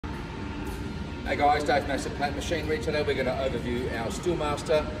Hey guys, Dave from SM-KP Machinery. Today we're going to overview our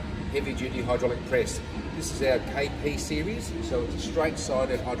Steelmaster heavy duty hydraulic press. This is our KP series, so it's a straight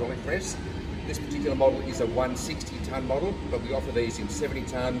sided hydraulic press. This particular model is a 160 tonne model, but we offer these in 70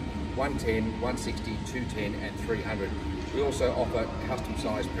 tonne, 110, 160, 210 and 300. We also offer custom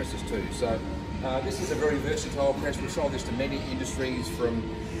sized presses too. So this is a very versatile press. We've sold this to many industries, from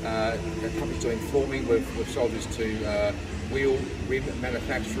companies doing forming. We've sold this to wheel rim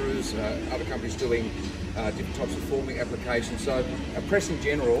manufacturers, other companies doing different types of forming applications. So a press in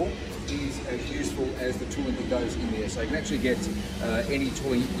general is as useful as the tooling that goes in there. So you can actually get any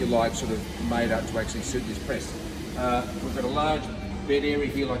tooling you like sort of made up to actually suit this press. We've got a large bed area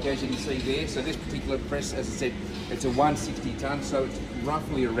here, like as you can see there. So this particular press, as I said, it's a 160 tonne, so it's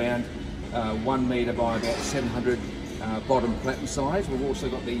roughly around 1 metre by about 700 bottom platen size. We've also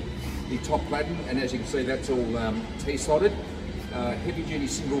got the top platen, and as you can see, that's all T-slotted. Heavy duty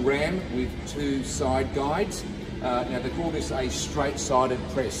single ram with 2 side guides. Now they call this a straight sided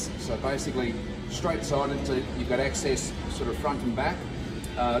press. So basically straight sided, so you've got access sort of front and back.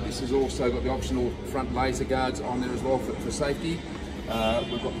 This has also got the optional front laser guards on there as well for safety.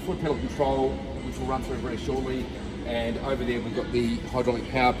 We've got the foot pedal control, which we'll run through very shortly, and over there we've got the hydraulic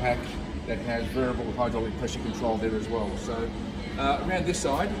power pack that has variable hydraulic pressure control there as well. So around this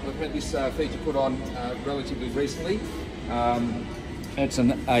side, we've had this feature put on relatively recently. It's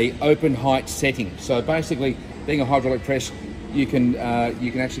an open height setting. So basically, being a hydraulic press, you can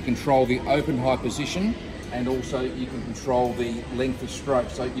actually control the open height position, and also you can control the length of stroke.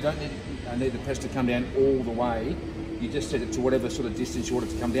 So you don't need the press to come down all the way. You just set it to whatever sort of distance you want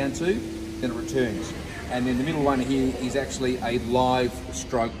it to come down to, then it returns. And then the middle one here is actually a live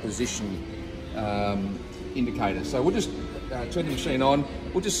stroke position indicator. So we'll just turn the machine on,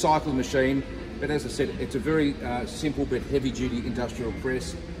 we'll just cycle the machine. But as I said, it's a very simple but heavy duty industrial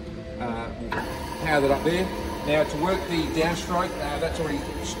press. We'll power that up there. Now to work the downstroke, that's already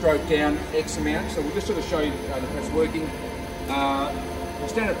stroked down X amount. So we'll just sort of show you the press working. For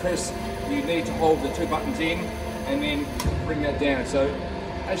standard press, you need to hold the 2 buttons in and then bring that down. So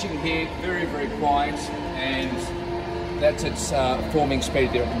as you can hear, very, very quiet, and that's its forming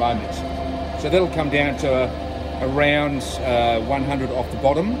speed there at the moment. So that'll come down to around 100 off the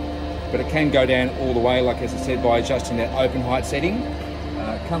bottom, but it can go down all the way, like as I said, by adjusting that open height setting.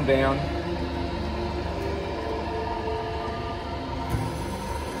 Come down.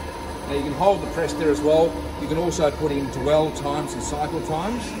 Now you can hold the press there as well. You can also put in dwell times and cycle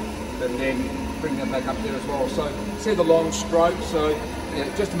times, and then bring that back up there as well. So see the long stroke. So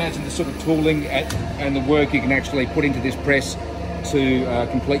just imagine the sort of tooling and the work you can actually put into this press to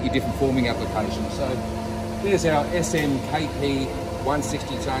complete your different forming applications. So there's our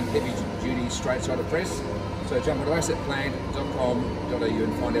SM-KP160 tonne heavy duty straight sided press. So jump onto assetplant.com.au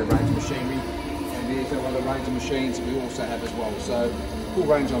and find our range of machinery. And there's our other range of machines that we also have as well. So full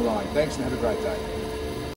range online. Thanks and have a great day.